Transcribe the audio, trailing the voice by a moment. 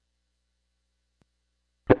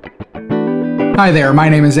Hi there, my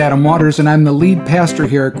name is Adam Waters, and I'm the lead pastor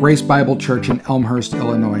here at Grace Bible Church in Elmhurst,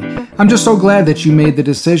 Illinois. I'm just so glad that you made the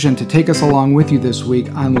decision to take us along with you this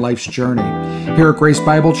week on life's journey. Here at Grace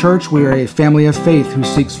Bible Church, we are a family of faith who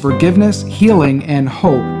seeks forgiveness, healing, and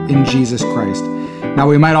hope in Jesus Christ. Now,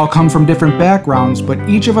 we might all come from different backgrounds, but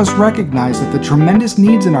each of us recognize that the tremendous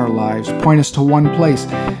needs in our lives point us to one place,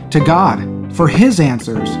 to God, for His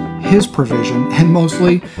answers, His provision, and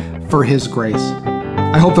mostly for His grace.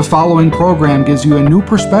 I hope the following program gives you a new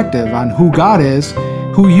perspective on who God is,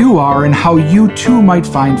 who you are, and how you too might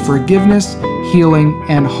find forgiveness, healing,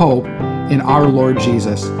 and hope in our Lord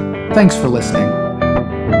Jesus. Thanks for listening.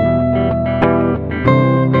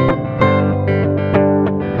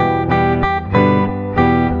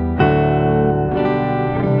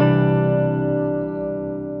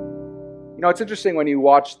 You know, it's interesting when you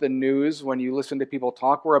watch the news, when you listen to people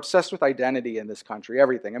talk, we're obsessed with identity in this country,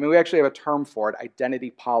 everything. I mean, we actually have a term for it, identity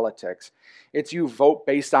politics. It's you vote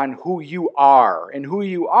based on who you are, and who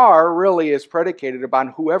you are really is predicated upon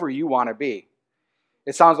whoever you want to be.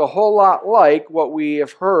 It sounds a whole lot like what we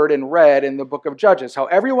have heard and read in the book of Judges, how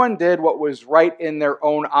everyone did what was right in their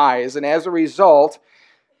own eyes, and as a result,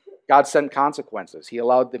 God sent consequences. He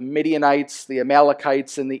allowed the Midianites, the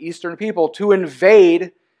Amalekites, and the eastern people to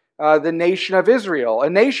invade the nation of Israel, a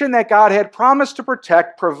nation that God had promised to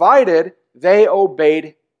protect, provided they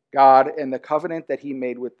obeyed God and the covenant that He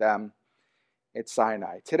made with them at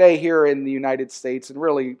Sinai. Today, here in the United States and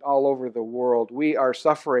really all over the world, we are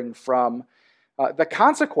suffering from the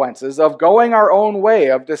consequences of going our own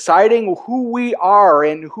way, of deciding who we are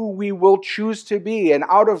and who we will choose to be, and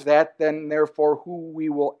out of that, then, therefore, who we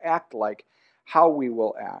will act like, how we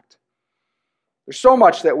will act. There's so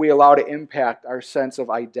much that we allow to impact our sense of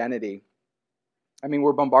identity. I mean,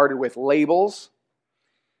 we're bombarded with labels,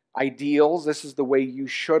 ideals. This is the way you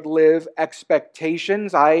should live.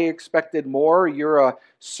 Expectations. I expected more. You're a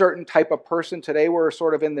certain type of person. Today we're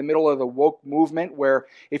sort of in the middle of the woke movement where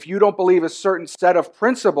if you don't believe a certain set of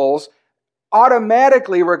principles,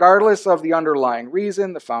 automatically, regardless of the underlying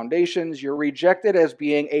reason, the foundations, you're rejected as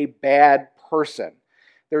being a bad person.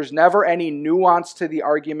 There's never any nuance to the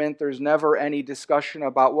argument. There's never any discussion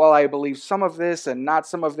about, well, I believe some of this and not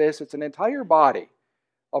some of this. It's an entire body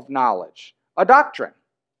of knowledge. A doctrine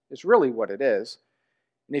is really what it is.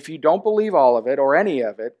 And if you don't believe all of it or any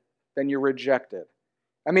of it, then you're rejected.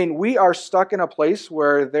 I mean, we are stuck in a place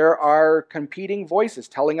where there are competing voices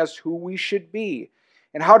telling us who we should be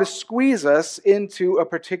and how to squeeze us into a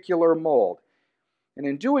particular mold. And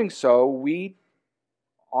in doing so, we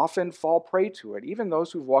often fall prey to it, even those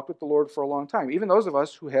who've walked with the Lord for a long time. Even those of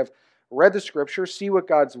us who have read the Scripture, see what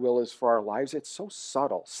God's will is for our lives. It's so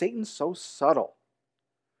subtle. Satan's so subtle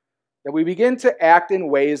that we begin to act in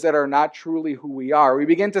ways that are not truly who we are. We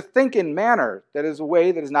begin to think in manner that is a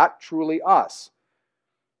way that is not truly us.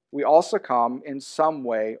 We all succumb in some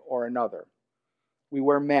way or another. We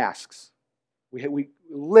wear masks. We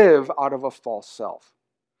live out of a false self.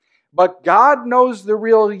 But God knows the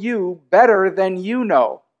real you better than you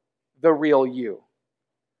know the real you.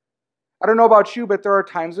 I don't know about you, but there are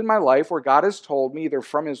times in my life where God has told me, either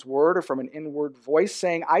from His Word or from an inward voice,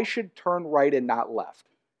 saying I should turn right and not left.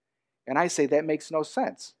 And I say, that makes no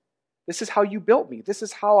sense. This is how you built me. This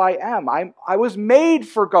is how I am. I was made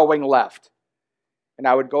for going left. And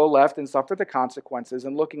I would go left and suffer the consequences,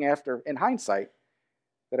 and looking after, in hindsight,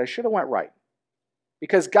 that I should have went right.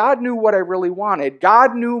 Because God knew what I really wanted.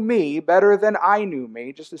 God knew me better than I knew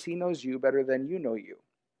me, just as He knows you better than you know you.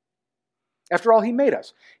 After all, He made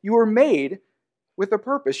us. You were made with a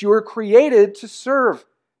purpose. You were created to serve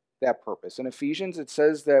that purpose. In Ephesians, it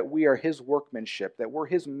says that we are His workmanship, that we're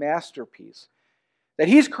His masterpiece, that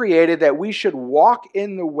He's created that we should walk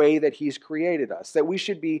in the way that He's created us, that we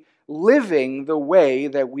should be living the way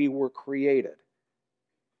that we were created.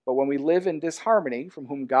 But when we live in disharmony from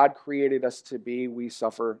whom God created us to be, we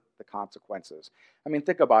suffer the consequences. I mean,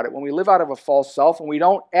 think about it. When we live out of a false self and we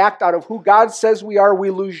don't act out of who God says we are, we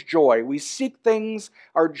lose joy. We seek things,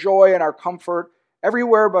 our joy and our comfort,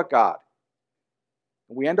 everywhere but God.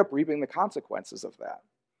 And we end up reaping the consequences of that.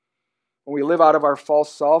 When we live out of our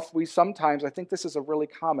false self, we sometimes, I think this is a really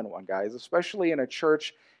common one, guys, especially in a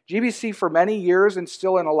church. GBC for many years and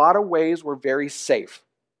still in a lot of ways, we're very safe.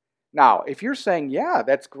 Now, if you're saying, yeah,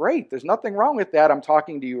 that's great, there's nothing wrong with that, I'm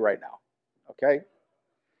talking to you right now, okay?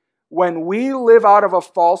 When we live out of a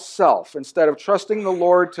false self, instead of trusting the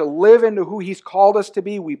Lord to live into who He's called us to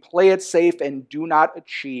be, we play it safe and do not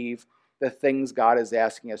achieve the things God is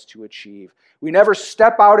asking us to achieve. We never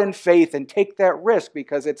step out in faith and take that risk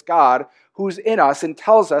because it's God who's in us and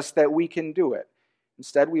tells us that we can do it.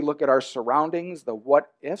 Instead, we look at our surroundings, the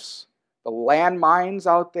what-ifs, the landmines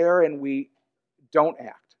out there, and we don't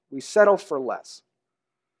act. We settle for less.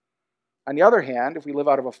 On the other hand, if we live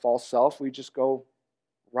out of a false self, we just go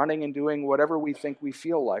running and doing whatever we think we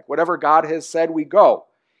feel like. Whatever God has said, we go.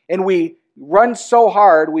 And we run so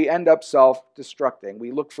hard, we end up self-destructing.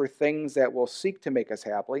 We look for things that will seek to make us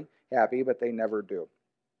happy, but they never do.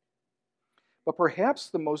 But perhaps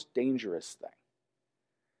the most dangerous thing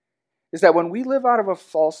is that when we live out of a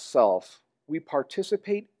false self, we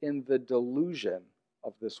participate in the delusion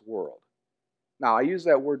of this world. Now, I use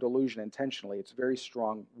that word delusion intentionally. It's a very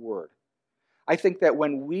strong word. I think that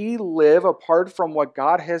when we live apart from what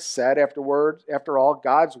God has said, after all,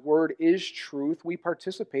 God's word is truth, we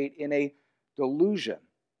participate in a delusion.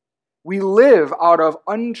 We live out of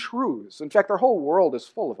untruths. In fact, our whole world is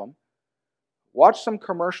full of them. Watch some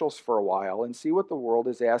commercials for a while and see what the world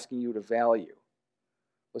is asking you to value.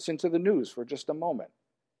 Listen to the news for just a moment,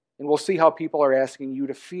 and we'll see how people are asking you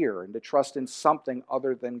to fear and to trust in something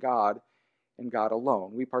other than God and God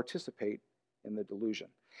alone. We participate in the delusion.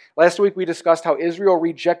 Last week we discussed how Israel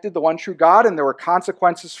rejected the one true God, and there were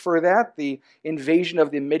consequences for that, the invasion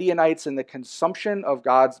of the Midianites and the consumption of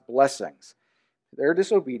God's blessings. Their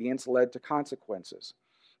disobedience led to consequences.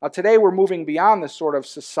 Now today we're moving beyond the sort of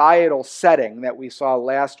societal setting that we saw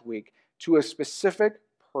last week to a specific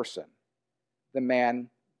person, the man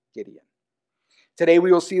Gideon. Today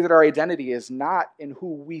we will see that our identity is not in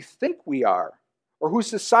who we think we are or who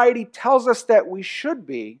society tells us that we should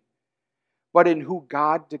be, but in who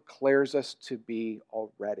God declares us to be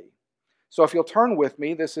already. So if you'll turn with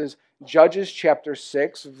me, this is Judges chapter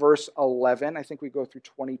 6, verse 11. I think we go through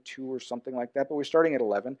 22 or something like that, but we're starting at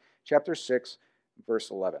 11. Chapter 6,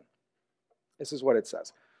 verse 11. This is what it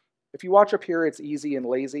says. If you watch up here, it's easy and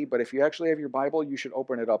lazy, but if you actually have your Bible, you should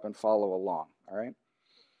open it up and follow along, all right?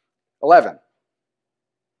 11.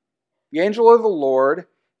 The angel of the Lord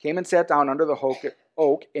came and sat down under the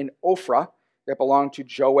oak in Ophrah that belonged to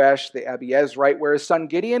Joash the Abiezrite, where his son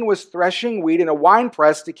Gideon was threshing wheat in a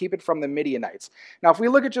winepress to keep it from the Midianites. Now, if we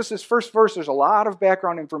look at just this first verse, there's a lot of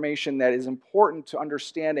background information that is important to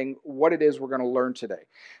understanding what it is we're going to learn today.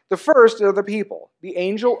 The first are the people, the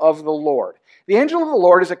angel of the Lord. The angel of the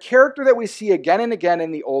Lord is a character that we see again and again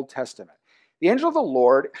in the Old Testament. The angel of the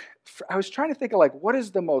Lord, I was trying to think of what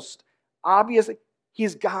is the most obvious.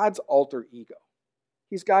 He's God's alter ego.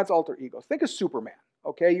 He's God's alter ego. Think of Superman.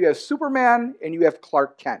 Okay, you have Superman and you have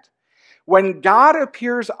Clark Kent. When God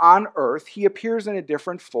appears on earth, he appears in a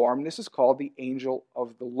different form. This is called the angel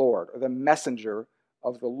of the Lord, or the messenger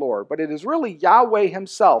of the Lord. But it is really Yahweh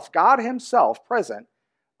himself, God himself, present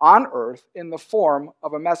on earth in the form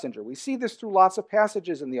of a messenger. We see this through lots of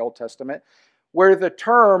passages in the Old Testament where the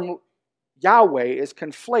term Yahweh is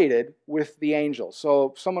conflated with the angel.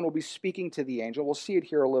 So someone will be speaking to the angel. We'll see it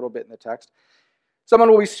here a little bit in the text.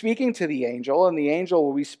 Someone will be speaking to the angel, and the angel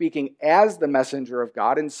will be speaking as the messenger of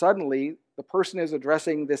God, and suddenly the person is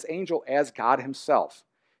addressing this angel as God himself.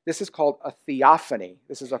 This is called a theophany.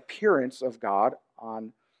 This is appearance of God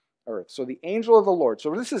on earth. So the angel of the Lord.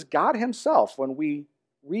 So this is God himself when we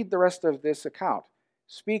read the rest of this account,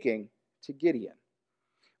 speaking to Gideon.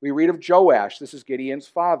 We read of Joash. This is Gideon's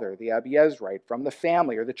father, the Abiezrite, from the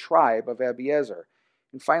family or the tribe of Abiezer.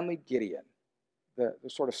 And finally, Gideon, the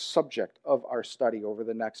sort of subject of our study over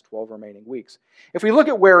the next 12 remaining weeks. If we look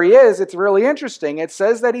at where he is, it's really interesting. It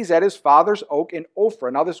says that he's at his father's oak in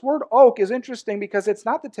Ophrah. Now, this word oak is interesting because it's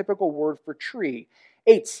not the typical word for tree.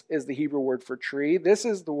 Eitz is the Hebrew word for tree. This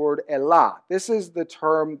is the word elah. This is the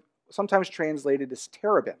term sometimes translated as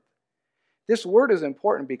terebinth. This word is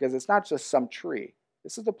important because it's not just some tree.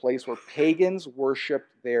 This is the place where pagans worshiped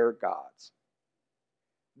their gods.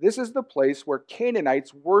 This is the place where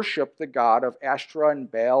Canaanites worshiped the god of Ashtoreth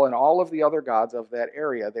and Baal and all of the other gods of that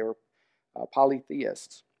area. They were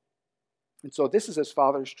polytheists. And so this is his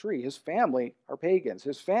father's tree. His family are pagans.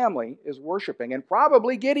 His family is worshiping, and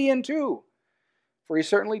probably Gideon too, for he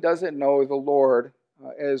certainly doesn't know the Lord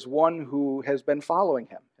as one who has been following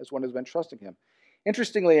him, as one who has been trusting him.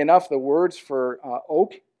 Interestingly enough, the words for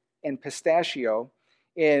oak and pistachio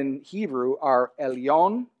in Hebrew are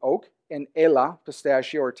elyon, oak, and elah,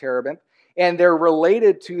 pistachio or terebinth, and they're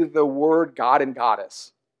related to the word God and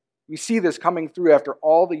goddess. We see this coming through after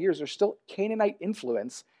all the years. There's still Canaanite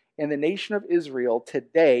influence in the nation of Israel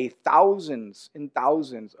today, thousands and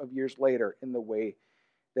thousands of years later, in the way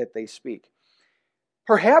that they speak.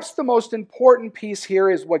 Perhaps the most important piece here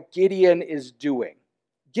is what Gideon is doing.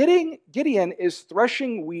 Gideon is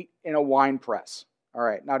threshing wheat in a wine press. All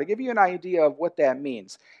right, now to give you an idea of what that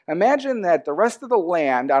means, imagine that the rest of the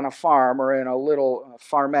land on a farm or in a little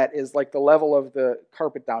farmette is like the level of the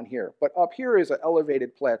carpet down here. But up here is an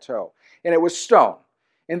elevated plateau, and it was stone.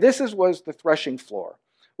 And this was the threshing floor.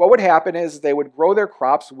 what would happen is they would grow their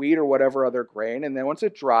crops, wheat or whatever other grain, and then once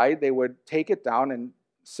it dried, they would take it down and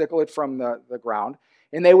sickle it from the ground,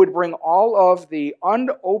 and they would bring all of the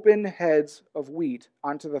unopened heads of wheat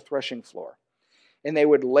onto the threshing floor. And they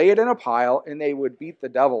would lay it in a pile, and they would beat the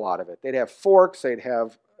devil out of it. They'd have forks, they'd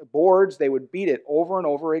have boards, they would beat it over and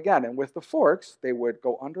over again. And with the forks, they would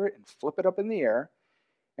go under it and flip it up in the air.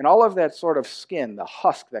 And all of that sort of skin, the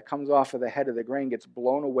husk that comes off of the head of the grain, gets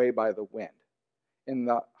blown away by the wind. And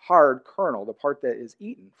the hard kernel, the part that is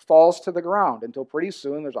eaten, falls to the ground until pretty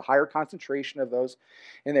soon there's a higher concentration of those,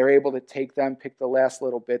 and they're able to take them, pick the last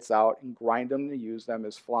little bits out, and grind them to use them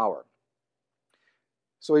as flour.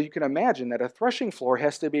 So you can imagine that a threshing floor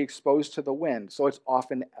has to be exposed to the wind, so it's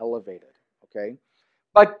often elevated. Okay?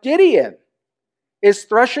 But Gideon is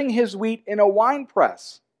threshing his wheat in a wine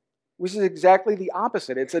press, which is exactly the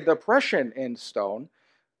opposite. It's a depression in stone,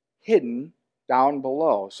 hidden down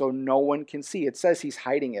below, so no one can see. It says he's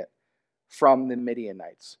hiding it from the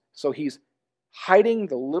Midianites. So he's hiding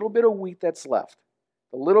the little bit of wheat that's left,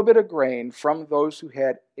 the little bit of grain from those who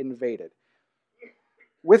had invaded.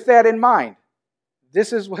 With that in mind,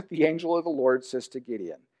 this is what the angel of the Lord says to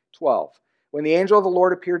Gideon. 12. When the angel of the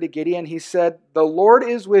Lord appeared to Gideon, he said, "The Lord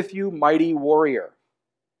is with you, mighty warrior."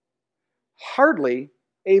 Hardly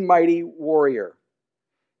a mighty warrior.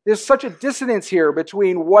 There's such a dissonance here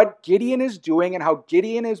between what Gideon is doing and how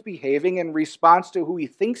Gideon is behaving in response to who he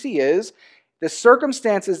thinks he is, the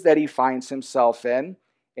circumstances that he finds himself in,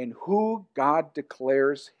 and who God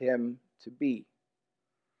declares him to be.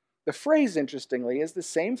 The phrase, interestingly, is the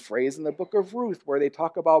same phrase in the book of Ruth where they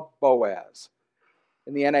talk about Boaz.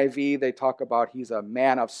 In the NIV, they talk about he's a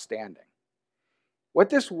man of standing. What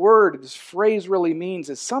this word, this phrase really means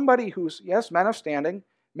is somebody who's, yes, man of standing,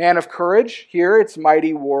 man of courage. Here it's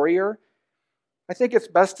mighty warrior. I think it's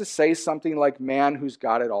best to say something like man who's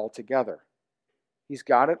got it all together. He's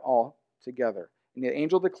got it all together. And the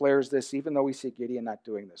angel declares this even though we see Gideon not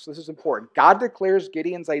doing this. So this is important. God declares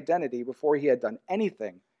Gideon's identity before he had done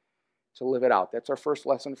anything to live it out. That's our first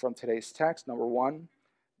lesson from today's text. Number one,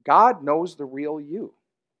 God knows the real you.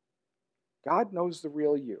 God knows the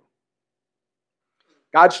real you.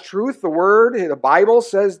 God's truth, the Word, the Bible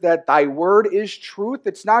says that thy Word is truth.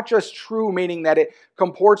 It's not just true, meaning that it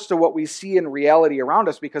comports to what we see in reality around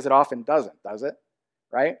us, because it often doesn't, does it?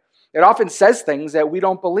 Right? It often says things that we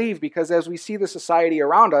don't believe because as we see the society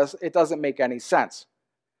around us, it doesn't make any sense.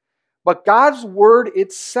 But God's Word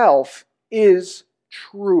itself is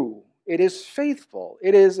true. It is faithful.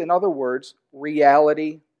 It is, in other words,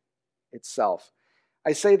 reality itself.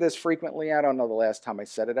 I say this frequently. I don't know the last time I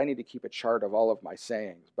said it. I need to keep a chart of all of my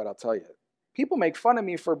sayings. But I'll tell you, people make fun of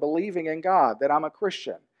me for believing in God, that I'm a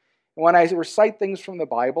Christian. And when I recite things from the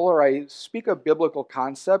Bible or I speak a biblical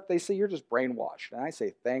concept, they say, you're just brainwashed. And I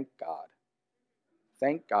say, thank God.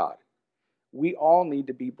 Thank God. We all need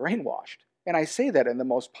to be brainwashed. And I say that in the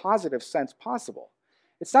most positive sense possible.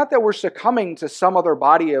 It's not that we're succumbing to some other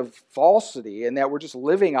body of falsity and that we're just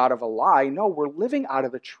living out of a lie. No, we're living out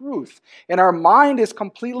of the truth. And our mind is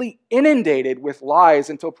completely inundated with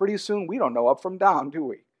lies until pretty soon we don't know up from down, do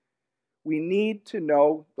we? We need to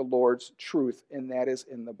know the Lord's truth, and that is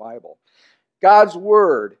in the Bible. God's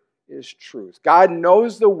Word is truth. God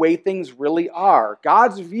knows the way things really are.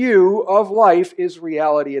 God's view of life is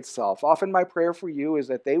reality itself. Often my prayer for you is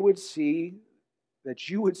that you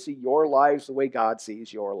would see your lives the way God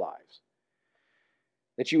sees your lives.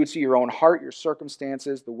 That you would see your own heart, your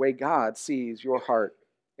circumstances, the way God sees your heart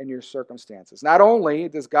and your circumstances. Not only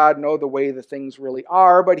does God know the way the things really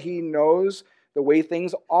are, but He knows the way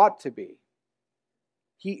things ought to be.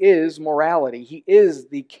 He is morality. He is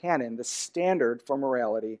the canon, the standard for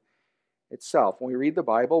morality itself. When we read the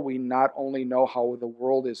Bible, we not only know how the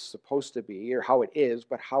world is supposed to be, or how it is,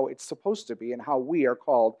 but how it's supposed to be and how we are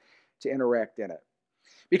called to interact in it.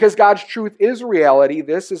 Because God's truth is reality,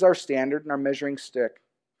 this is our standard and our measuring stick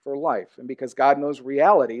for life. And because God knows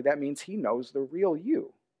reality, that means He knows the real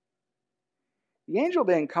you. The angel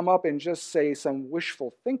didn't come up and just say some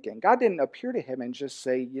wishful thinking. God didn't appear to him and just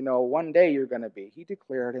say, one day you're going to be. He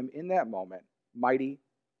declared him in that moment, mighty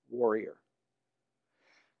warrior.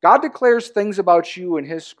 God declares things about you in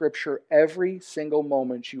His Scripture every single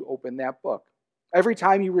moment you open that book. Every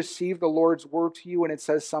time you receive the Lord's word to you and it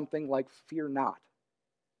says something like, fear not,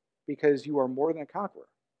 because you are more than a conqueror.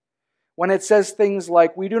 When it says things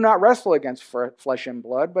like, we do not wrestle against flesh and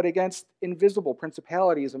blood, but against invisible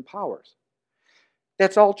principalities and powers.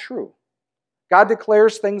 That's all true. God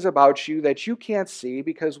declares things about you that you can't see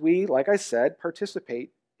because we, like I said,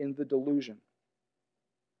 participate in the delusion.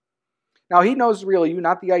 Now, He knows the real you,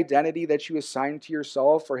 not the identity that you assign to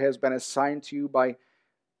yourself or has been assigned to you by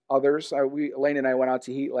others. Elaine and I went out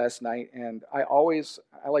to eat last night, and I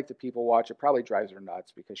like to people watch. It probably drives her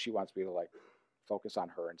nuts because she wants me to like focus on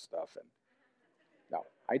her and stuff. And no,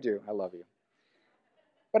 I do. I love you.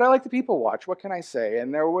 But I like to people watch. What can I say?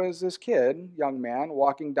 And there was this kid, young man,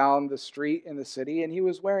 walking down the street in the city, and he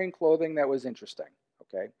was wearing clothing that was interesting.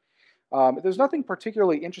 Okay. There's nothing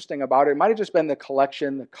particularly interesting about it. It might have just been the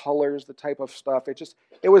collection, the colors, the type of stuff.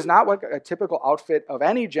 It was not like a typical outfit of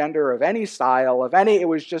any gender, of any style, it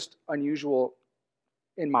was just unusual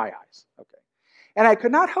in my eyes. Okay. And I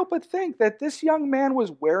could not help but think that this young man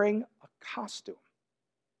was wearing a costume.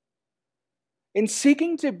 In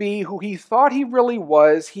seeking to be who he thought he really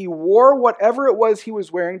was, he wore whatever it was he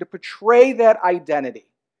was wearing to portray that identity.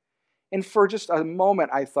 And for just a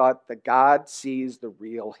moment, I thought that God sees the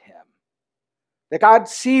real him. That God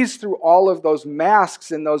sees through all of those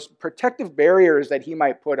masks and those protective barriers that he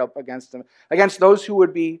might put up against him, against those who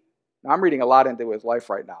would be, now I'm reading a lot into his life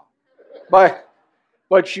right now,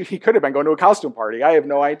 but he could have been going to a costume party. I have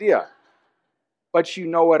no idea. But you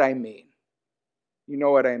know what I mean. You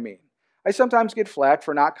know what I mean. I sometimes get flack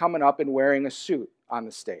for not coming up and wearing a suit on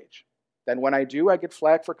the stage. Then when I do, I get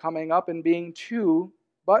flack for coming up and being too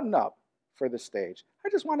buttoned up for the stage. I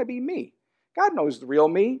just want to be me. God knows the real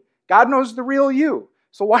me. God knows the real you.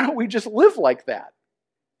 So why don't we just live like that?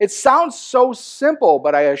 It sounds so simple,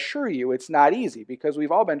 but I assure you it's not easy because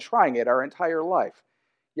we've all been trying it our entire life.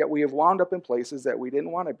 Yet we have wound up in places that we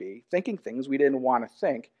didn't want to be, thinking things we didn't want to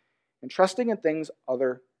think, and trusting in things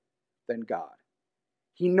other than God.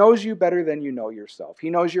 He knows you better than you know yourself. He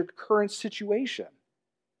knows your current situation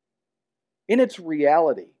in its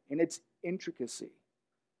reality, in its intricacy.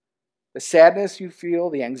 The sadness you feel,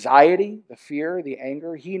 the anxiety, the fear, the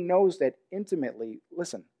anger, he knows that intimately,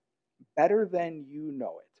 listen, better than you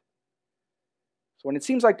know it. So when it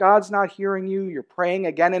seems like God's not hearing you, you're praying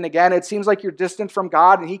again and again, it seems like you're distant from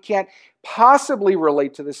God and he can't possibly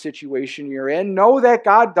relate to the situation you're in, know that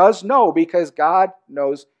God does know because God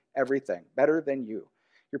knows everything better than you.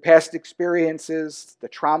 Your past experiences, the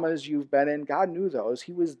traumas you've been in, God knew those.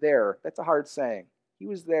 He was there. That's a hard saying. He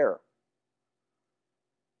was there.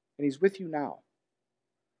 And he's with you now.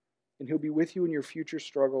 And he'll be with you in your future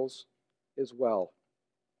struggles as well.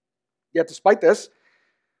 Yet despite this,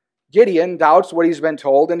 Gideon doubts what he's been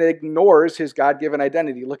told and ignores his God-given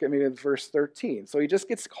identity. Look at me in verse 13. So he just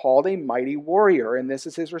gets called a mighty warrior, and this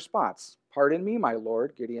is his response. "Pardon me, my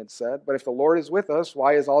Lord," Gideon said, "but if the Lord is with us,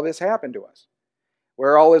 why has all this happened to us?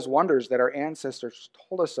 Where are all his wonders that our ancestors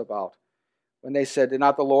told us about when they said, 'Did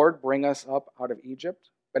not the Lord bring us up out of Egypt?'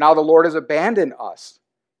 But now the Lord has abandoned us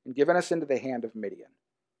and given us into the hand of Midian."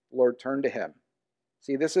 The Lord turned to him.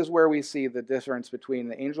 See, this is where we see the difference between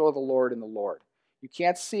the angel of the Lord and the Lord. You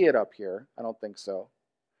can't see it up here. I don't think so.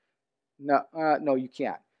 No, you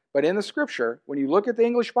can't. But in the scripture, when you look at the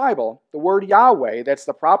English Bible, the word Yahweh, that's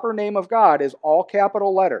the proper name of God, is all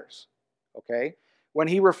capital letters. Okay? When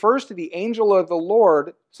he refers to the angel of the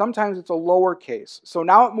Lord, sometimes it's a lowercase. So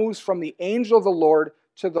now it moves from the angel of the Lord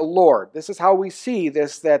to the Lord. This is how we see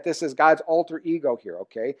this, that this is God's alter ego here,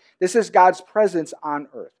 okay? This is God's presence on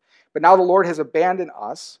earth. But now the Lord has abandoned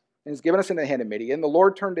us and has given us into the hand of Midian. The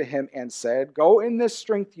Lord turned to him and said, "Go in this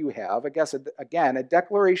strength you have." I guess, again, a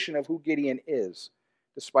declaration of who Gideon is,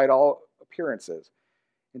 despite all appearances,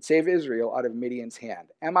 "and save Israel out of Midian's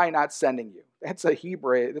hand. Am I not sending you?" That's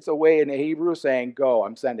a way in Hebrew saying, "Go,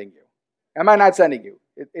 I'm sending you." Am I not sending you?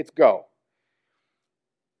 It's go.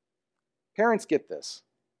 Parents get this,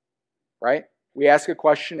 right? We ask a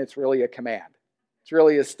question, it's really a command. It's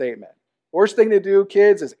really a statement. Worst thing to do,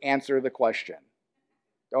 kids, is answer the question.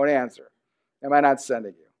 Don't answer. Am I not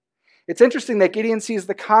sending you? It's interesting that Gideon sees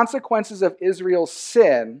the consequences of Israel's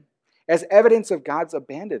sin as evidence of God's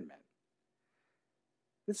abandonment.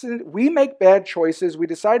 We make bad choices. We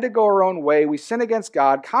decide to go our own way. We sin against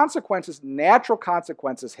God. Consequences, natural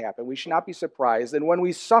consequences happen. We should not be surprised. And when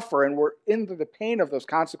we suffer and we're into the pain of those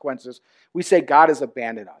consequences, we say God has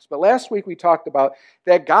abandoned us. But last week we talked about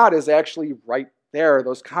that God is actually right there.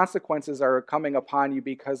 Those consequences are coming upon you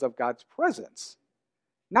because of God's presence,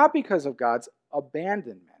 not because of God's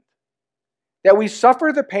abandonment. That we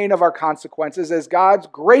suffer the pain of our consequences as God's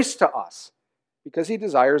grace to us because he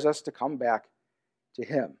desires us to come back to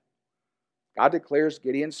him. God declares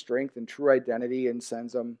Gideon's strength and true identity and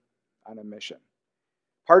sends him on a mission.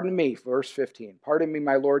 "Pardon me," verse 15. "Pardon me,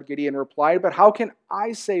 my Lord," Gideon replied, "but how can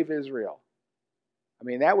I save Israel?" I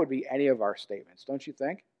mean, that would be any of our statements, don't you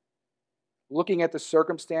think? Looking at the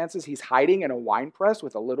circumstances, he's hiding in a wine press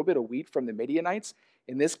with a little bit of wheat from the Midianites,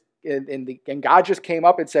 and God just came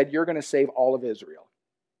up and said, "You're going to save all of Israel."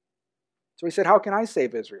 So he said, "How can I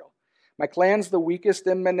save Israel?" My clan's the weakest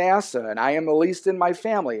in Manasseh, and I am the least in my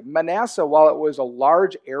family. Manasseh, while it was a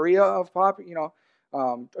large area of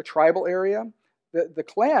a tribal area, the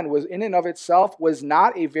clan was in and of itself was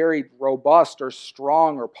not a very robust or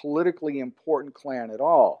strong or politically important clan at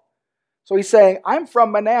all. So he's saying, I'm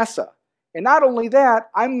from Manasseh. And not only that,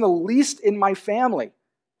 I'm the least in my family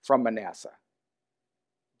from Manasseh.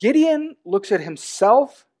 Gideon looks at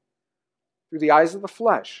himself through the eyes of the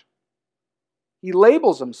flesh. He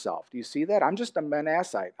labels himself. Do you see that? I'm just a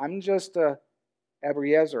Manassite. I'm just a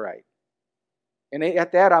Abiezerite. And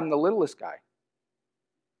at that, I'm the littlest guy.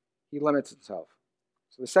 He limits himself.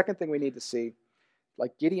 So the second thing we need to see,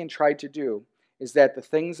 like Gideon tried to do, is that the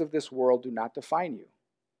things of this world do not define you.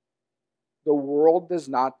 The world does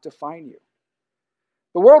not define you.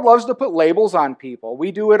 The world loves to put labels on people.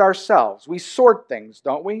 We do it ourselves. We sort things,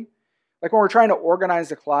 don't we? Like when we're trying to organize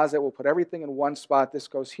the closet, we'll put everything in one spot. This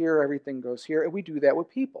goes here, everything goes here. And we do that with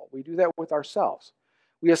people. We do that with ourselves.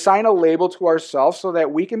 We assign a label to ourselves so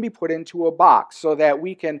that we can be put into a box, so that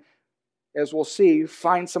we can, as we'll see,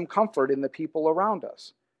 find some comfort in the people around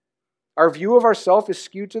us. Our view of ourselves is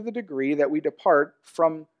skewed to the degree that we depart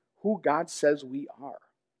from who God says we are.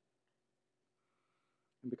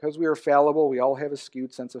 And because we are fallible, we all have a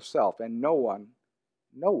skewed sense of self, and no one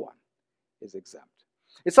is exempt.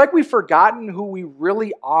 It's like we've forgotten who we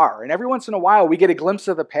really are, and every once in a while we get a glimpse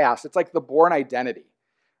of the past. It's like the Bourne Identity,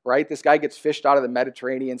 right? This guy gets fished out of the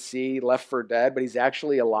Mediterranean Sea, left for dead, but he's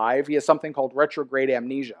actually alive. He has something called retrograde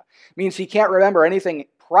amnesia. It means he can't remember anything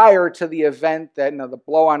prior to the event, that the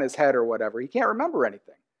blow on his head or whatever. He can't remember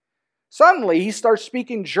anything. Suddenly, he starts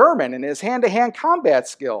speaking German in his hand-to-hand combat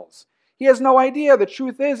skills. He has no idea. The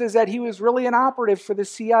truth is that he was really an operative for the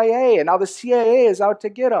CIA, and now the CIA is out to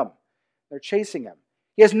get him. They're chasing him.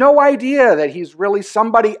 He has no idea that he's really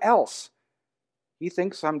somebody else. He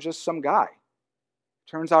thinks I'm just some guy.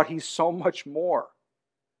 Turns out he's so much more.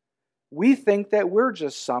 We think that we're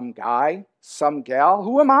just some guy, some gal.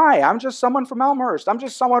 Who am I? I'm just someone from Elmhurst. I'm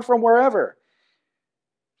just someone from wherever.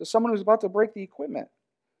 Just someone who's about to break the equipment.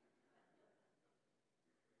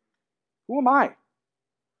 Who am I?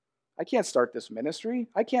 I can't start this ministry.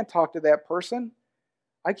 I can't talk to that person.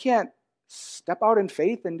 I can't step out in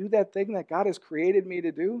faith and do that thing that God has created me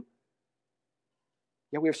to do.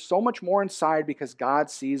 Yet we have so much more inside because God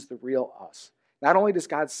sees the real us. Not only does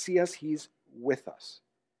God see us, He's with us.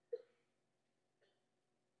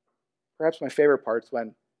 Perhaps my favorite part is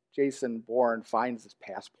when Jason Bourne finds his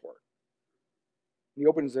passport. He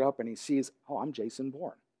opens it up and he sees, oh, I'm Jason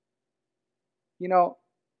Bourne.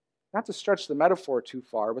 Not to stretch the metaphor too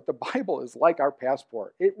far, but the Bible is like our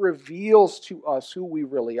passport. It reveals to us who we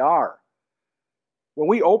really are. When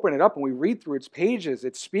we open it up and we read through its pages,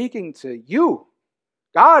 it's speaking to you.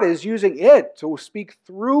 God is using it to speak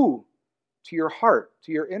through to your heart,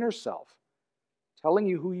 to your inner self, telling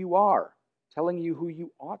you who you are, telling you who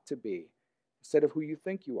you ought to be, instead of who you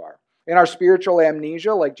think you are. In our spiritual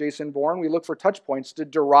amnesia, like Jason Bourne, we look for touch points to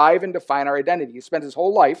derive and define our identity. He spends his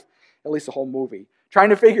whole life, at least the whole movie, trying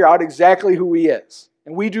to figure out exactly who he is.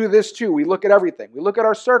 And we do this too. We look at everything. We look at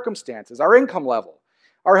our circumstances, our income level,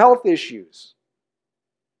 our health issues,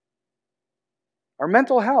 our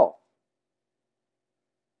mental health.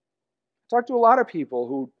 I talk to a lot of people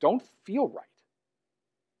who don't feel right.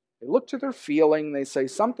 They look to their feeling, they say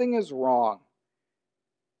something is wrong,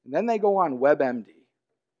 and then they go on WebMD.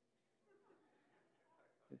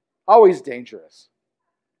 Always dangerous.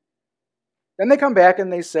 Then they come back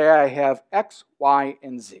and they say, I have X, Y,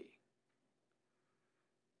 and Z.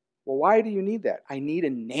 Well, why do you need that? I need a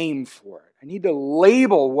name for it. I need to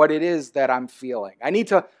label what it is that I'm feeling. I need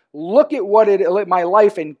to look at my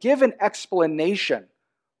life and give an explanation.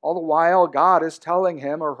 All the while, God is telling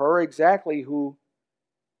him or her exactly who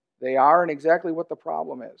they are and exactly what the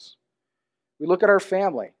problem is. We look at our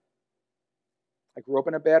family. I grew up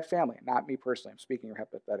in a bad family. Not me personally. I'm speaking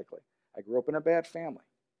hypothetically. I grew up in a bad family.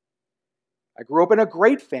 I grew up in a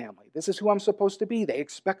great family. This is who I'm supposed to be. They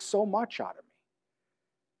expect so much out of me.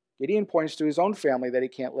 Gideon points to his own family that he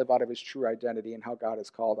can't live out of his true identity and how God has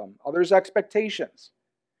called him. Others' expectations.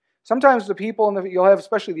 Sometimes the people, you'll have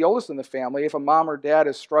especially the oldest in the family, if a mom or dad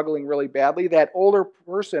is struggling really badly, that older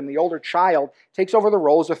person, the older child, takes over the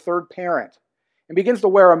role as a third parent and begins to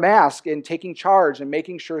wear a mask in taking charge and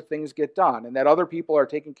making sure things get done and that other people are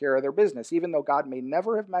taking care of their business, even though God may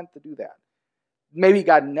never have meant to do that. Maybe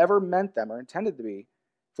God never meant them or intended to be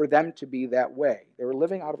for them to be that way. They were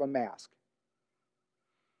living out of a mask.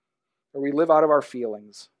 Or we live out of our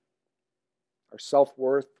feelings, our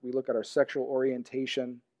self-worth. We look at our sexual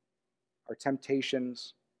orientation, our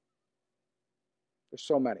temptations. There's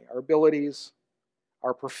so many. Our abilities,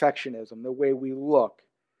 our perfectionism, the way we look,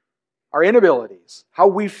 our inabilities, how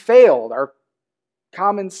we failed, our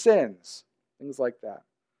common sins, things like that.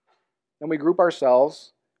 Then we group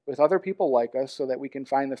ourselves with other people like us so that we can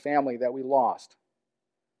find the family that we lost,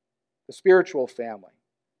 the spiritual family,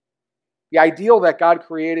 the ideal that God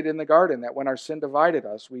created in the garden, that when our sin divided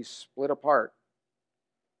us, we split apart.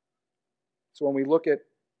 So when we look at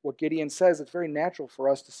what Gideon says, it's very natural for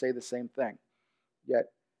us to say the same thing.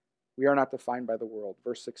 Yet, we are not defined by the world.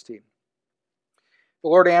 Verse 16. The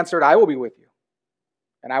Lord answered, I will be with you,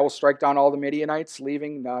 and I will strike down all the Midianites,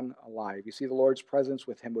 leaving none alive. You see, the Lord's presence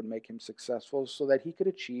with him would make him successful so that he could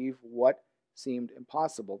achieve what seemed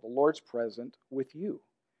impossible. The Lord's present with you.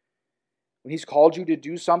 When he's called you to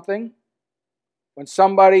do something, when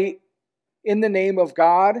somebody in the name of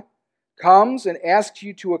God comes and asks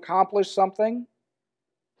you to accomplish something,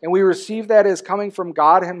 and we receive that as coming from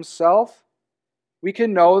God himself, we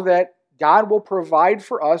can know that God will provide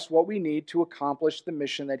for us what we need to accomplish the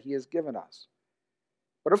mission that he has given us.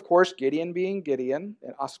 But of course, Gideon being Gideon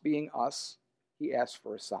and us being us, he asked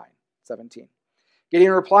for a sign. 17.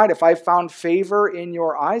 Gideon replied, if I found favor in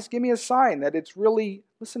your eyes, give me a sign that it's really,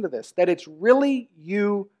 listen to this, that it's really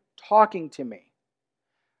you talking to me.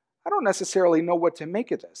 I don't necessarily know what to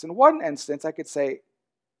make of this. In one instance, I could say,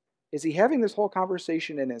 is he having this whole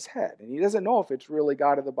conversation in his head? And he doesn't know if it's really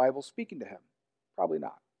God of the Bible speaking to him. Probably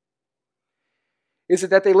not. Is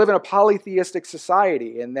it that they live in a polytheistic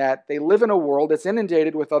society and that they live in a world that's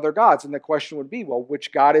inundated with other gods? And the question would be, well,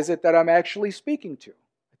 which God is it that I'm actually speaking to?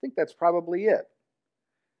 I think that's probably it.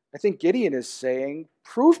 I think Gideon is saying,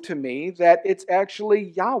 prove to me that it's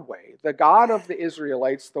actually Yahweh, the God of the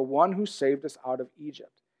Israelites, the one who saved us out of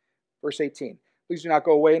Egypt. Verse 18, please do not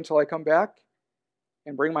go away until I come back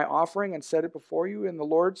and bring my offering and set it before you. And the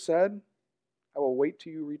Lord said, I will wait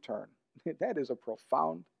till you return. That is a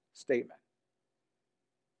profound statement.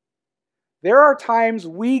 There are times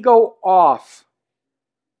we go off.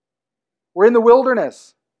 We're in the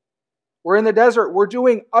wilderness. We're in the desert. We're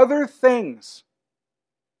doing other things.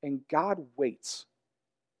 And God waits.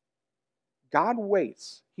 God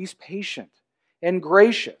waits. He's patient and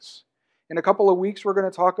gracious. In a couple of weeks, we're going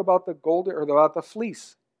to talk about the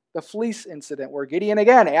fleece incident, where Gideon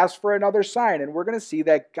again asked for another sign, and we're going to see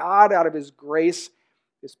that God, out of his grace,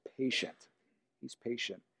 is patient. He's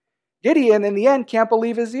patient. Gideon, in the end, can't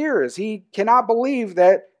believe his ears. He cannot believe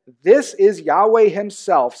that this is Yahweh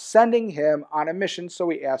himself sending him on a mission, so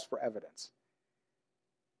he asked for evidence.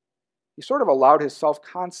 He sort of allowed his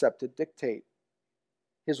self-concept to dictate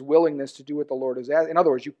his willingness to do what the Lord has asked. In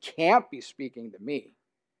other words, you can't be speaking to me.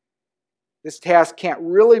 This task can't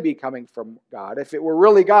really be coming from God. If it were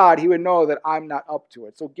really God, he would know that I'm not up to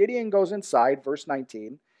it. So Gideon goes inside, verse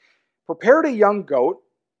 19, prepared a young goat.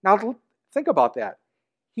 Now think about that.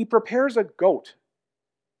 He prepares a goat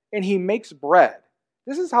and he makes bread.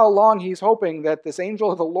 This is how long he's hoping that this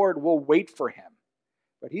angel of the Lord will wait for him.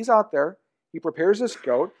 But he's out there. He prepares this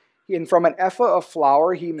goat. And from an ephah of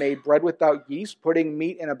flour, he made bread without yeast, putting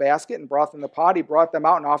meat in a basket and broth in the pot. He brought them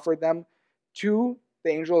out and offered them to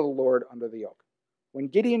the angel of the Lord under the yoke. When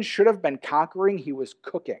Gideon should have been conquering, he was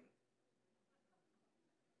cooking.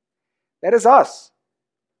 That is us.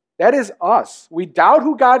 That is us. We doubt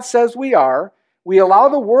who God says we are. We allow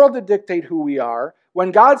the world to dictate who we are.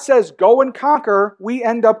 When God says go and conquer, we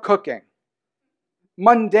end up cooking.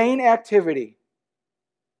 Mundane activity.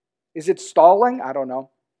 Is it stalling? I don't know.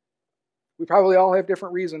 We probably all have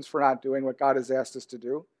different reasons for not doing what God has asked us to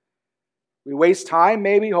do. We waste time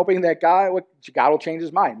maybe hoping that God will change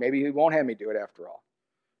his mind. Maybe he won't have me do it after all.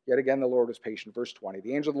 Yet again, the Lord was patient. Verse 20,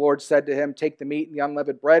 the angel of the Lord said to him, take the meat and the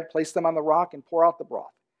unleavened bread, place them on the rock, and pour out the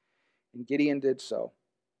broth. And Gideon did so.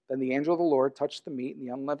 Then the angel of the Lord touched the meat and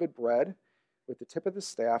the unleavened bread with the tip of the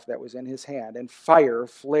staff that was in his hand, and fire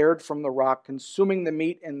flared from the rock, consuming the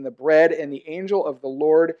meat and the bread, and the angel of the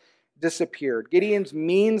Lord disappeared. Gideon's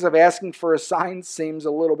means of asking for a sign seems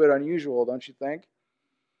a little bit unusual, don't you think?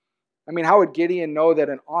 I mean, how would Gideon know that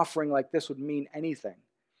an offering like this would mean anything?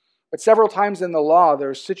 But several times in the law, there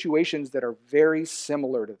are situations that are very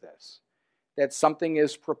similar to this, that something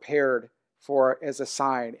is prepared for as a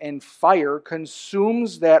sign, and fire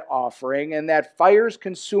consumes that offering, and that fire's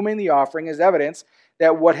consuming the offering is evidence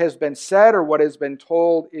that what has been said or what has been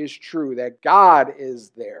told is true, that God is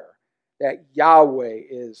there, that Yahweh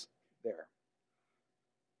is there.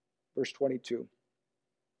 Verse 22.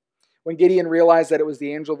 When Gideon realized that it was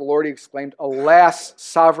the angel of the Lord, he exclaimed, alas,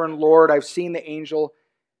 sovereign Lord, I've seen the angel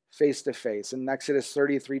face to face. In Exodus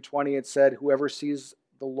 33:20, it said, whoever sees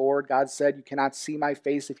the Lord, God said, you cannot see my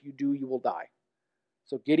face. If you do, you will die.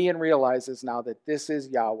 So Gideon realizes now that this is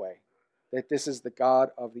Yahweh, that this is the God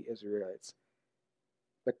of the Israelites.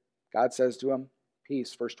 But God says to him,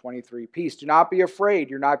 Peace, verse 23. Peace, do not be afraid.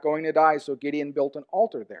 You're not going to die. So Gideon built an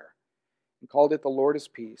altar there and called it the Lord is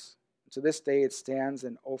Peace. And to this day it stands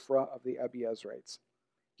in Ophrah of the Abiezrites.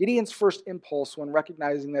 Gideon's first impulse when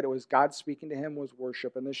recognizing that it was God speaking to him was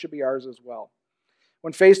worship, and this should be ours as well.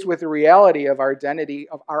 When faced with the reality of our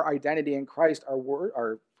identity in Christ,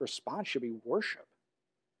 our response should be worship.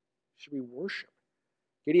 Should be worship.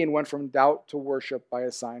 Gideon went from doubt to worship by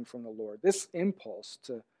a sign from the Lord. This impulse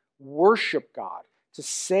to worship God, to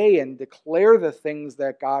say and declare the things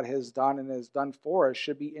that God has done and has done for us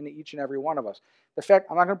should be in each and every one of us. The fact,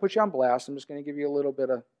 I'm not going to put you on blast. I'm just going to give you a little bit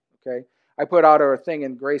of, okay. I put out a thing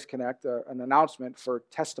in Grace Connect, an announcement for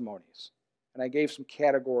testimonies. And I gave some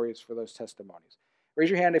categories for those testimonies. Raise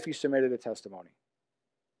your hand if you submitted a testimony.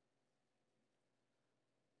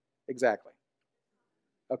 Exactly.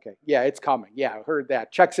 Okay. Yeah, it's coming. Yeah, I heard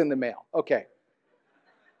that. Check's in the mail. Okay.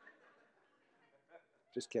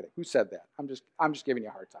 Just kidding. Who said that? I'm just giving you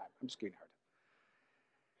a hard time. I'm just giving you a hard time.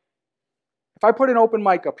 If I put an open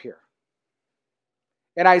mic up here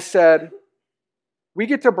and I said, we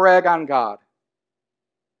get to brag on God,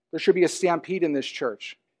 there should be a stampede in this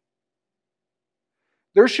church.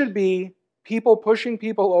 There should be people pushing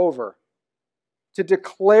people over to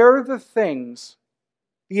declare the things,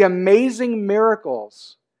 the amazing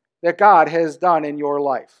miracles that God has done in your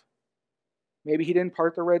life. Maybe he didn't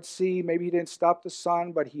part the Red Sea, maybe he didn't stop the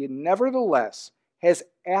sun, but he nevertheless has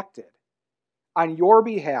acted on your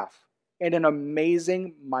behalf in an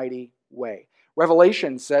amazing, mighty way.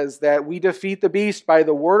 Revelation says that we defeat the beast by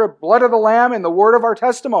the blood of the Lamb and the word of our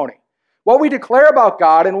testimony. What we declare about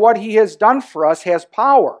God and what he has done for us has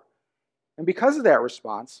power. And because of that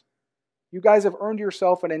response, you guys have earned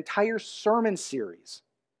yourself an entire sermon series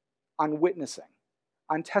on witnessing,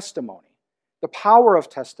 on testimony, the power of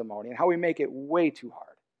testimony, and how we make it way too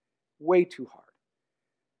hard. Way too hard.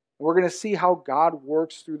 And we're going to see how God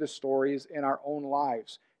works through the stories in our own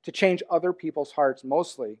lives to change other people's hearts,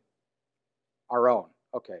 mostly our own.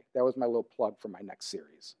 Okay, that was my little plug for my next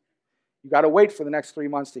series. You got to wait for the next 3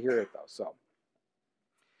 months to hear it, though. So,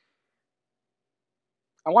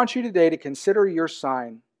 I want you today to consider your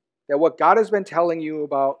sign that what God has been telling you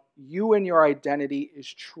about you and your identity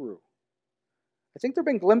is true. I think there have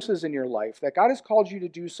been glimpses in your life that God has called you to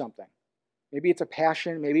do something. Maybe it's a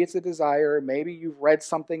passion, maybe it's a desire, maybe you've read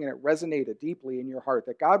something and it resonated deeply in your heart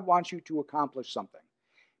that God wants you to accomplish something,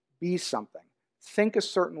 be something, think a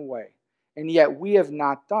certain way, and yet we have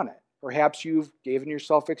not done it. Perhaps you've given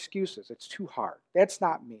yourself excuses. It's too hard. That's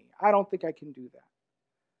not me. I don't think I can do that.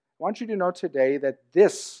 I want you to know today that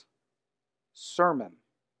this sermon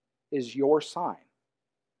is your sign.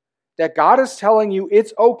 That God is telling you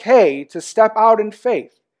it's okay to step out in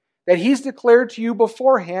faith. That he's declared to you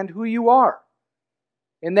beforehand who you are.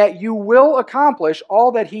 And that you will accomplish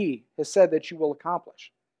all that he has said that you will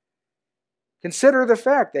accomplish. Consider the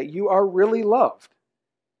fact that you are really loved.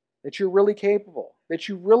 That you're really capable. That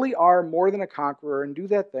you really are more than a conqueror and do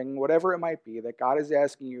that thing, whatever it might be, that God is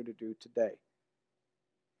asking you to do today.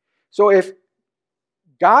 So if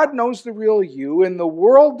God knows the real you and the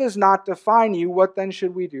world does not define you, what then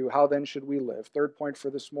should we do? How then should we live? Third point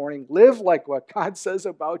for this morning, live like what God says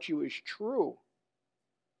about you is true.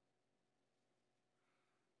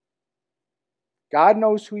 God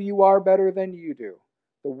knows who you are better than you do.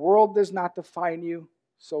 The world does not define you,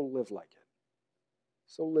 so live like it.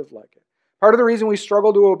 So live like it. Part of the reason we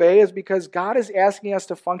struggle to obey is because God is asking us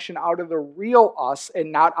to function out of the real us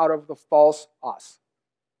and not out of the false us.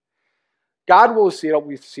 God will see it.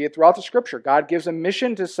 We see it throughout the scripture. God gives a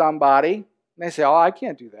mission to somebody, and they say, oh, I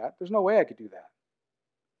can't do that. There's no way I could do that.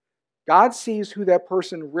 God sees who that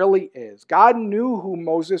person really is. God knew who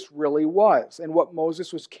Moses really was and what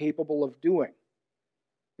Moses was capable of doing.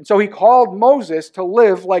 And so he called Moses to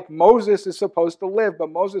live like Moses is supposed to live. But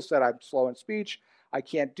Moses said, I'm slow in speech. I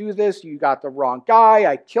can't do this. You got the wrong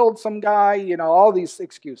guy. I killed some guy. All these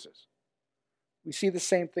excuses. We see the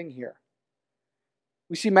same thing here.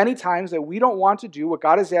 We see many times that we don't want to do what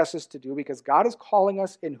God has asked us to do because God is calling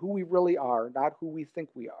us in who we really are, not who we think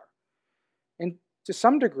we are. And to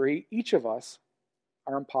some degree, each of us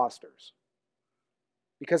are imposters.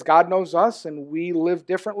 Because God knows us and we live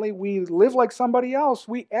differently. We live like somebody else.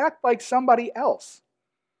 We act like somebody else.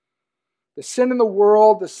 The sin in the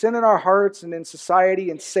world, the sin in our hearts and in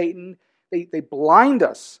society and Satan, they blind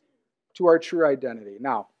us to our true identity.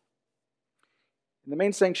 Now, in the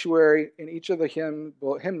main sanctuary, in each of the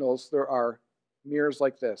hymnals, there are mirrors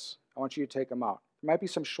like this. I want you to take them out. There might be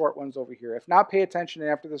some short ones over here. If not, pay attention,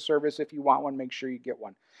 and after the service, if you want one, make sure you get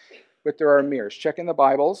one. But there are mirrors. Check in the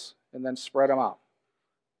Bibles, and then spread them out.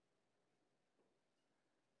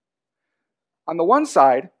 On the one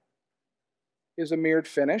side, is a mirrored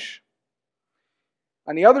finish.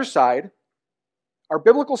 On the other side are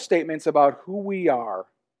biblical statements about who we are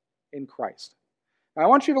in Christ. Now, I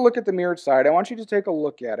want you to look at the mirrored side. I want you to take a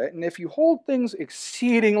look at it. And if you hold things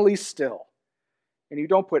exceedingly still and you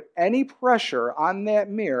don't put any pressure on that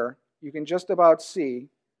mirror, you can just about see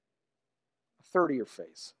a third of your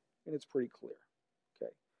face. And it's pretty clear.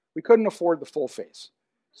 Okay. We couldn't afford the full face.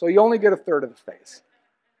 So you only get a third of the face.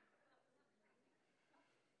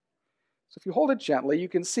 So if you hold it gently, you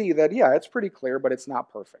can see that, yeah, it's pretty clear, but it's not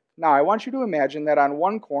perfect. Now, I want you to imagine that on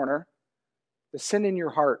one corner, the sin in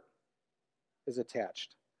your heart is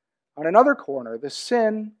attached. On another corner, the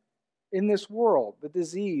sin in this world, the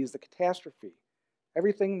disease, the catastrophe,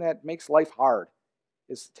 everything that makes life hard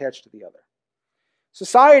is attached to the other.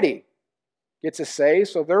 Society gets a say,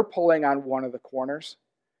 so they're pulling on one of the corners,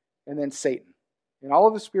 and then Satan. And all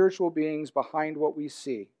of the spiritual beings behind what we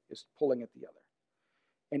see is pulling at the other.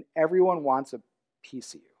 And everyone wants a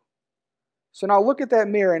piece of you. So now look at that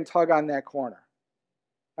mirror and tug on that corner.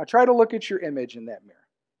 Now try to look at your image in that mirror.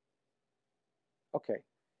 Okay,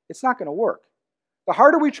 it's not going to work. The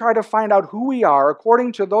harder we try to find out who we are,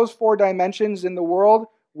 according to those 4 dimensions in the world,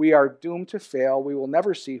 we are doomed to fail. We will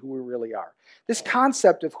never see who we really are. This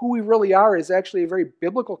concept of who we really are is actually a very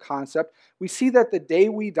biblical concept. We see that the day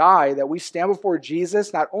we die, that we stand before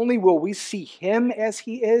Jesus, not only will we see him as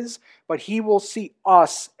he is, but he will see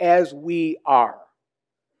us as we are.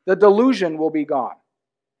 The delusion will be gone.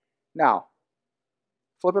 Now,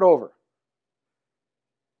 flip it over.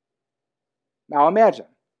 Now imagine,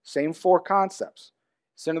 same 4 concepts.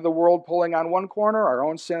 Sin of the world pulling on one corner, our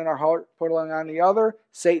own sin in our heart pulling on the other,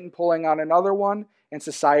 Satan pulling on another one, and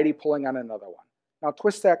society pulling on another one. Now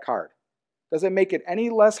twist that card. Does it make it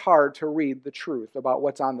any less hard to read the truth about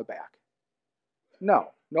what's on the back?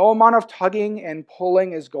 No. No amount of tugging and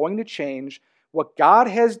pulling is going to change what God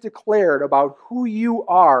has declared about who you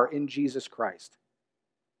are in Jesus Christ.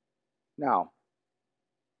 Now,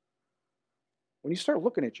 when you start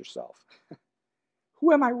looking at yourself,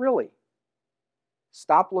 who am I really?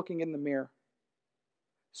 Stop looking in the mirror.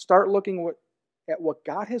 Start looking at what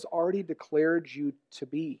God has already declared you to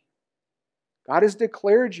be. God has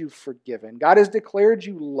declared you forgiven. God has declared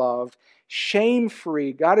you loved,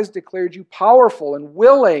 shame-free. God has declared you powerful and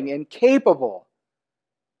willing and capable.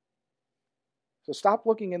 So stop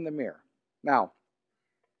looking in the mirror. Now,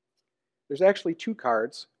 there's actually 2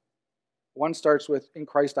 cards. One starts with, in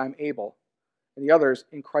Christ I'm able, and the other is,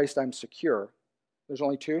 in Christ I'm secure. There's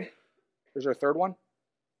only 2? Is there a third one?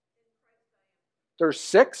 There's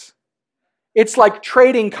 6? It's like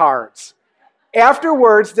trading cards.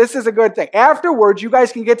 Afterwards, this is a good thing. Afterwards, you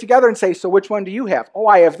guys can get together and say, so which one do you have? Oh,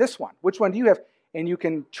 I have this one. Which one do you have? And you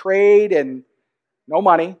can trade, and no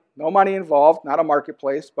money involved, not a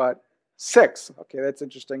marketplace, but 6. Okay, that's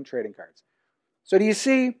interesting, trading cards. So do you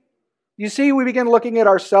see? We begin looking at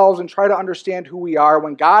ourselves and try to understand who we are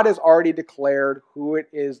when God has already declared who it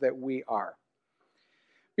is that we are.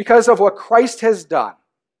 Because of what Christ has done,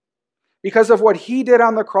 because of what he did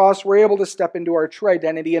on the cross, we're able to step into our true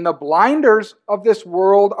identity, and the blinders of this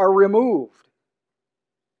world are removed.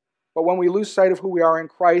 But when we lose sight of who we are in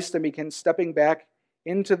Christ and begin stepping back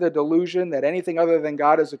into the delusion that anything other than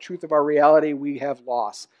God is the truth of our reality, we have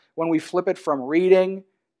lost. When we flip it from reading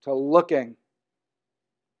to looking,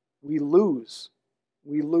 we lose.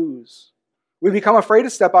 We lose. We become afraid to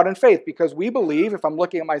step out in faith because we believe, if I'm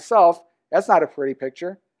looking at myself, that's not a pretty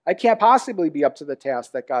picture. I can't possibly be up to the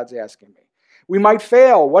task that God's asking me. We might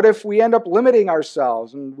fail. What if we end up limiting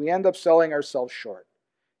ourselves and we end up selling ourselves short?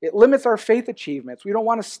 It limits our faith achievements. We don't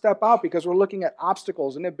want to step out because we're looking at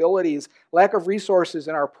obstacles, inabilities, lack of resources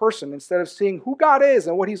in our person instead of seeing who God is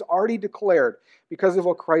and what he's already declared because of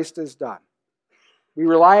what Christ has done. We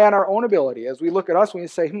rely on our own ability. As we look at us, we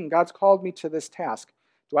say, God's called me to this task.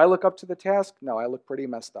 Do I look up to the task? No, I look pretty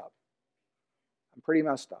messed up. I'm pretty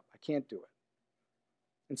messed up. I can't do it.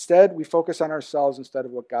 Instead, we focus on ourselves instead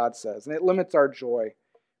of what God says, and it limits our joy.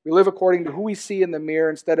 We live according to who we see in the mirror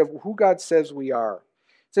instead of who God says we are.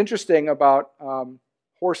 It's interesting about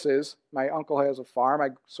horses. My uncle has a farm.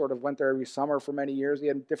 I sort of went there every summer for many years. He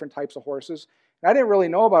had different types of horses. And I didn't really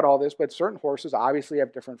know about all this, but certain horses obviously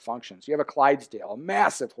have different functions. You have a Clydesdale, a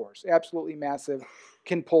massive horse, absolutely massive,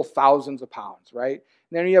 can pull thousands of pounds, right?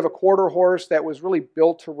 And then you have a quarter horse that was really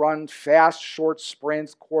built to run fast, short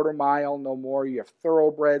sprints, quarter mile, no more. You have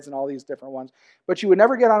thoroughbreds and all these different ones. But you would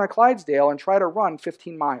never get on a Clydesdale and try to run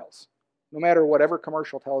 15 miles, no matter whatever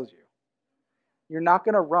commercial tells you. You're not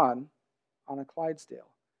going to run on a Clydesdale.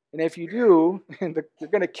 And if you do, you're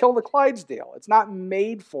going to kill the Clydesdale. It's not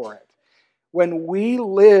made for it. When we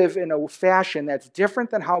live in a fashion that's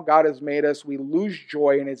different than how God has made us, we lose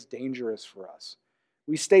joy and it's dangerous for us.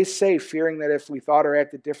 We stay safe, fearing that if we thought or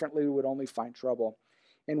acted differently, we would only find trouble.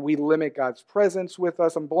 And we limit God's presence with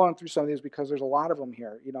us. I'm blowing through some of these because there's a lot of them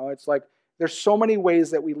here. It's like there's so many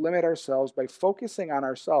ways that we limit ourselves by focusing on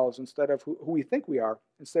ourselves instead of who we think we are,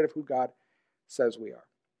 instead of who God says we are.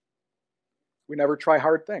 We never try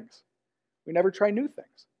hard things. We never try new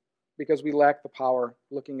things because we lack the power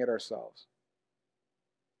looking at ourselves.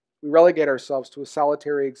 We relegate ourselves to a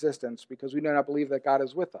solitary existence because we do not believe that God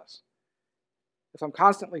is with us. If I'm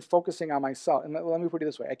constantly focusing on myself, and let me put it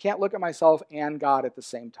this way, I can't look at myself and God at the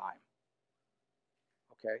same time.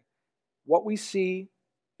 Okay? What we see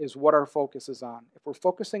is what our focus is on. If we're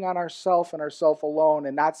focusing on ourself and ourself alone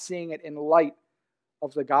and not seeing it in light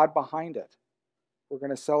of the God behind it, we're going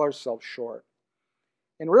to sell ourselves short.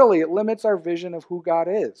 And really, it limits our vision of who God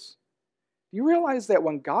is. Do you realize that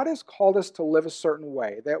when God has called us to live a certain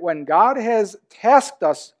way, that when God has tasked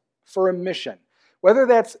us for a mission, whether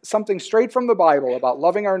that's something straight from the Bible about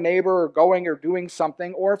loving our neighbor or going or doing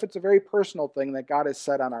something, or if it's a very personal thing that God has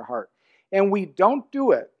set on our heart, and we don't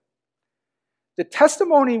do it, the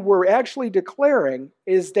testimony we're actually declaring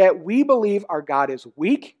is that we believe our God is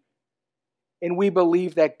weak and we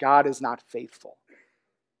believe that God is not faithful.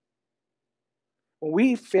 When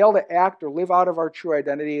we fail to act or live out of our true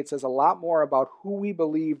identity, it says a lot more about who we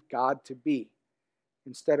believe God to be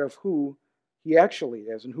instead of who He actually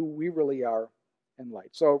is and who we really are in light.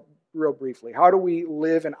 So, real briefly, how do we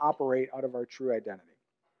live and operate out of our true identity?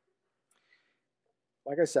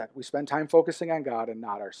 Like I said, we spend time focusing on God and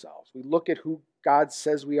not ourselves. We look at who God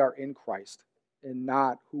says we are in Christ and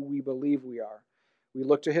not who we believe we are. We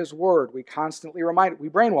look to His Word. We constantly we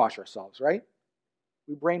brainwash ourselves, right?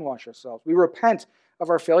 We brainwash ourselves. We repent of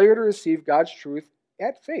our failure to receive God's truth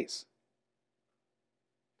at face.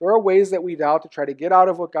 There are ways that we doubt to try to get out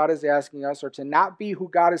of what God is asking us or to not be who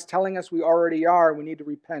God is telling us we already are. We need to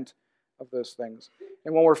repent of those things.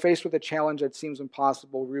 And when we're faced with a challenge that seems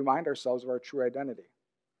impossible, we remind ourselves of our true identity.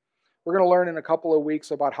 We're going to learn in a couple of weeks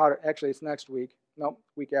about how to, actually it's next week, no,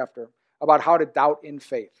 week after, about how to doubt in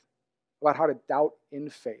faith. About how to doubt in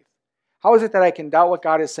faith. How is it that I can doubt what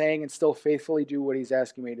God is saying and still faithfully do what He's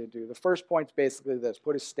asking me to do? The first point's basically this: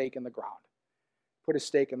 put a stake in the ground. Put a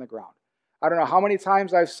stake in the ground. I don't know how many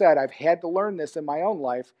times I've said I've had to learn this in my own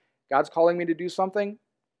life. God's calling me to do something.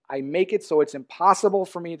 I make it so it's impossible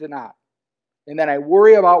for me to not. And then I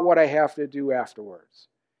worry about what I have to do afterwards.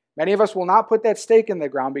 Many of us will not put that stake in the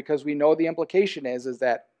ground because we know the implication is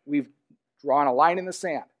that we've drawn a line in the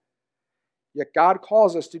sand. Yet God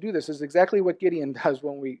calls us to do this. This is exactly what Gideon does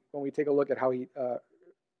when we take a look at how he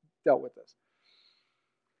dealt with this.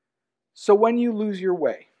 So when you lose your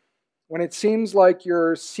way, when it seems like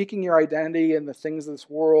you're seeking your identity in the things of this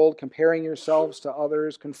world, comparing yourselves to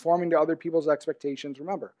others, conforming to other people's expectations,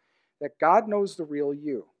 remember that God knows the real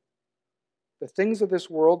you. The things of this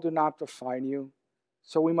world do not define you,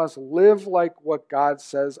 so we must live like what God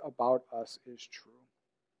says about us is true.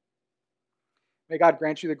 May God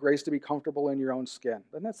grant you the grace to be comfortable in your own skin.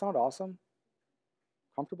 Doesn't that sound awesome?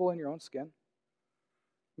 Comfortable in your own skin?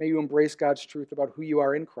 May you embrace God's truth about who you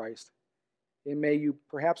are in Christ. And may you,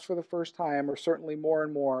 perhaps for the first time, or certainly more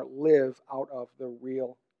and more, live out of the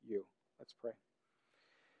real you. Let's pray.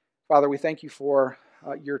 Father, we thank you for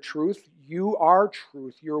your truth. You are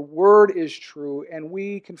truth. Your word is true. And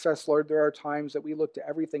we confess, Lord, there are times that we look to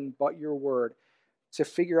everything but your word to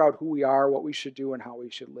figure out who we are, what we should do, and how we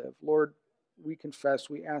should live. Lord, we confess,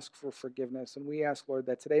 we ask for forgiveness, and we ask, Lord,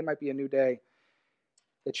 that today might be a new day,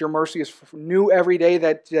 that your mercy is new every day,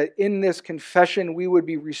 that in this confession we would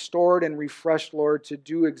be restored and refreshed, Lord, to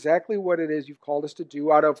do exactly what it is you've called us to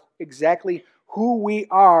do out of exactly who we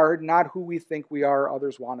are, not who we think we are or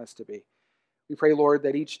others want us to be. We pray, Lord,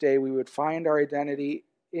 that each day we would find our identity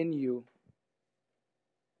in you,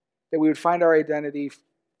 that we would find our identity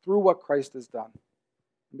through what Christ has done.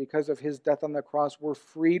 And because of his death on the cross, we're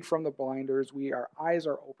freed from the blinders. Our eyes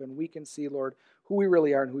are open. We can see, Lord, who we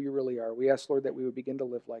really are and who you really are. We ask, Lord, that we would begin to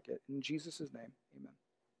live like it. In Jesus' name, amen.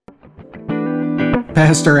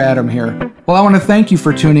 Pastor Adam here. Well, I want to thank you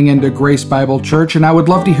for tuning into Grace Bible Church, and I would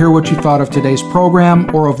love to hear what you thought of today's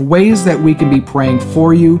program or of ways that we can be praying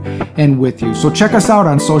for you and with you. So check us out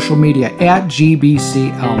on social media at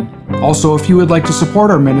GBC Elm. Also, if you would like to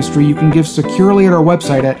support our ministry, you can give securely at our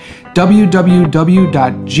website at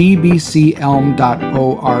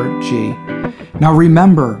www.gbcelm.org. Now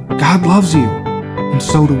remember, God loves you, and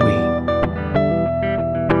so do we.